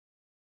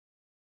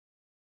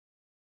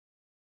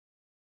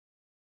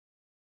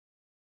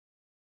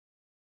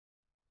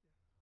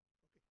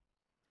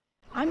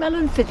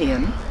I'm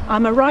Phethean.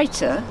 I'm a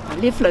writer, I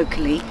live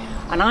locally,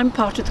 and I'm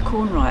part of the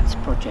Corn Riots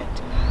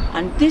project.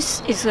 And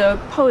this is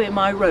a poem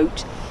I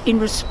wrote in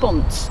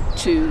response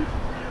to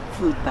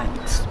food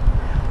banks.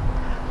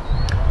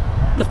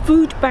 The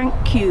food bank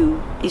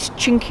queue is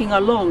chinking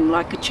along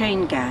like a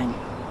chain gang.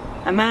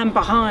 A man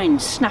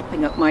behind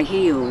snapping at my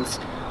heels.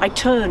 I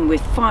turn with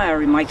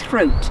fire in my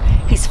throat,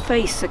 his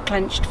face a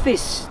clenched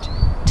fist.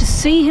 To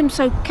see him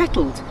so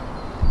kettled,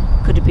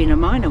 could have been a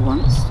miner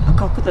once, a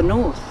cock of the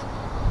north.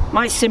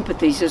 My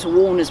sympathy's as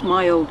worn as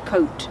my old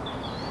coat.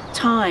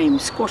 Time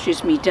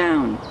squashes me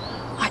down.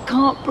 I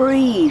can't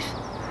breathe.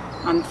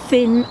 I'm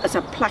thin as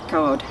a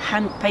placard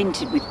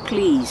hand-painted with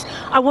please.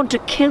 I want to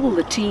kill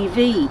the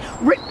TV,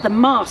 rip the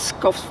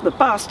mask off the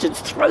bastards,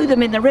 throw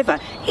them in the river,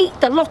 eat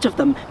the lot of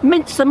them,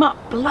 mince them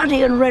up,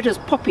 bloody and red as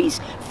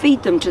poppies,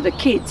 feed them to the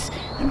kids,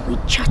 and we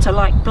chatter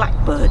like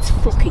blackbirds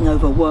flocking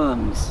over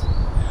worms.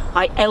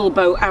 I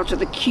elbow out of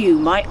the queue,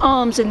 my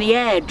arms in the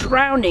air,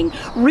 drowning,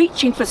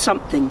 reaching for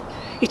something.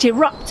 It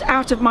erupts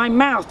out of my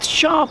mouth,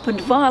 sharp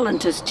and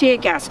violent as tear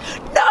gas.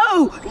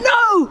 No!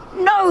 No!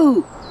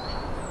 No!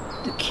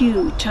 The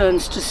queue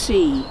turns to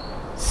sea,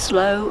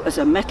 slow as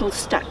a metal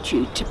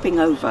statue tipping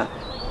over,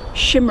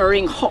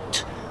 shimmering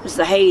hot as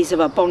the haze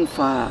of a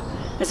bonfire,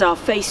 as our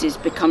faces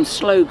become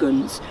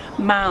slogans,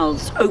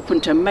 mouths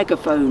open to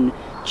megaphone,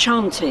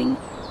 chanting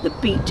the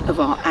beat of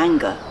our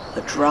anger,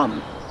 a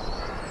drum.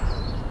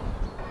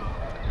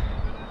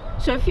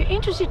 So if you're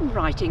interested in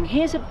writing,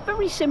 here's a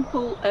very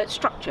simple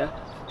structure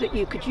that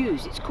you could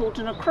use. It's called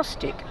an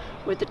acrostic,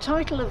 where the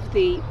title of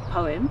the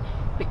poem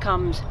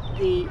becomes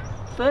the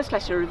first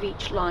letter of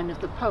each line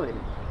of the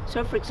poem.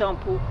 So for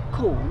example,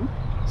 corn,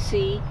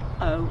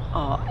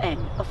 C-O-R-N,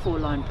 a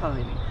 4-line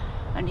poem.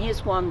 And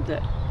here's one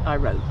that I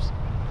wrote.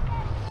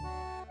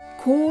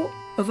 Core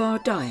of our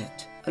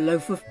diet, a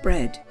loaf of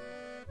bread.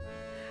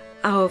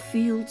 Our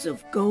fields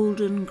of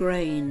golden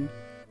grain,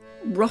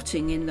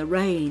 rotting in the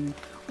rain,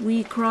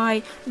 we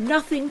cry,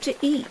 nothing to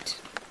eat.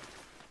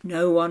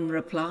 No one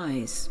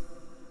replies.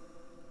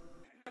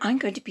 I'm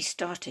going to be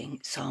starting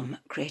some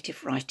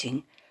creative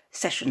writing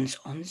sessions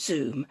on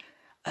Zoom,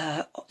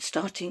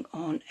 starting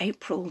on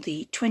April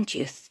the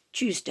 20th,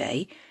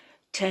 Tuesday,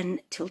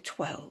 10 till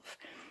 12.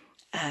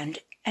 And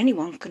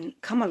anyone can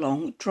come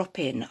along, drop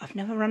in. I've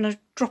never run a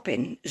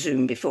drop-in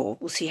Zoom before.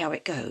 We'll see how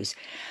it goes.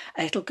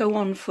 It'll go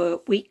on for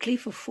weekly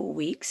for 4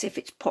 weeks. If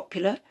it's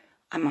popular,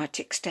 I might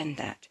extend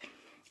that.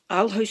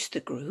 I'll host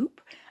the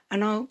group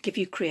and I'll give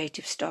you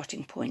creative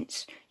starting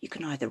points. You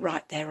can either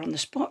write there on the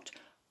spot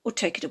or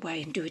take it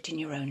away and do it in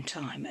your own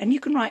time. And you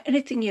can write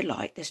anything you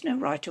like. There's no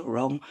right or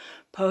wrong.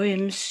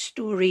 Poems,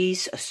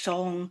 stories, a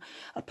song,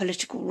 a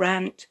political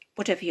rant,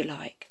 whatever you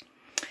like.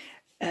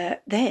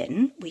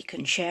 Then we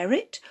can share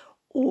it,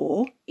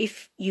 or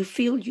if you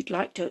feel you'd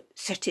like to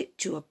set it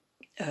to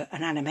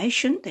an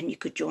animation, then you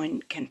could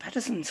join Ken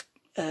Patterson's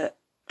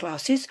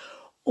classes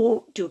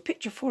or do a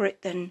picture for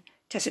it. Then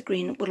Tessa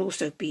Green will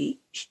also be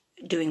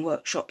doing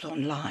workshops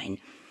online.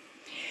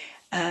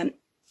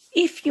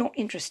 If you're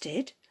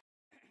interested,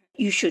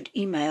 you should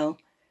email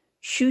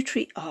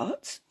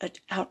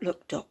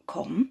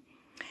shootreearts@outlook.com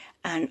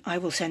and I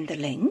will send the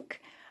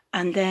link,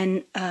 and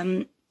then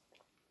I'll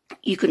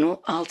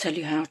tell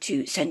you how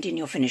to send in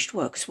your finished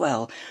work as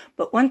well.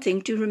 But one thing,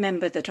 do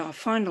remember that our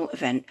final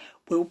event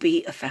will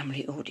be a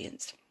family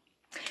audience.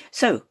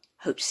 So,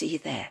 hope to see you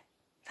there.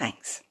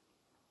 Thanks.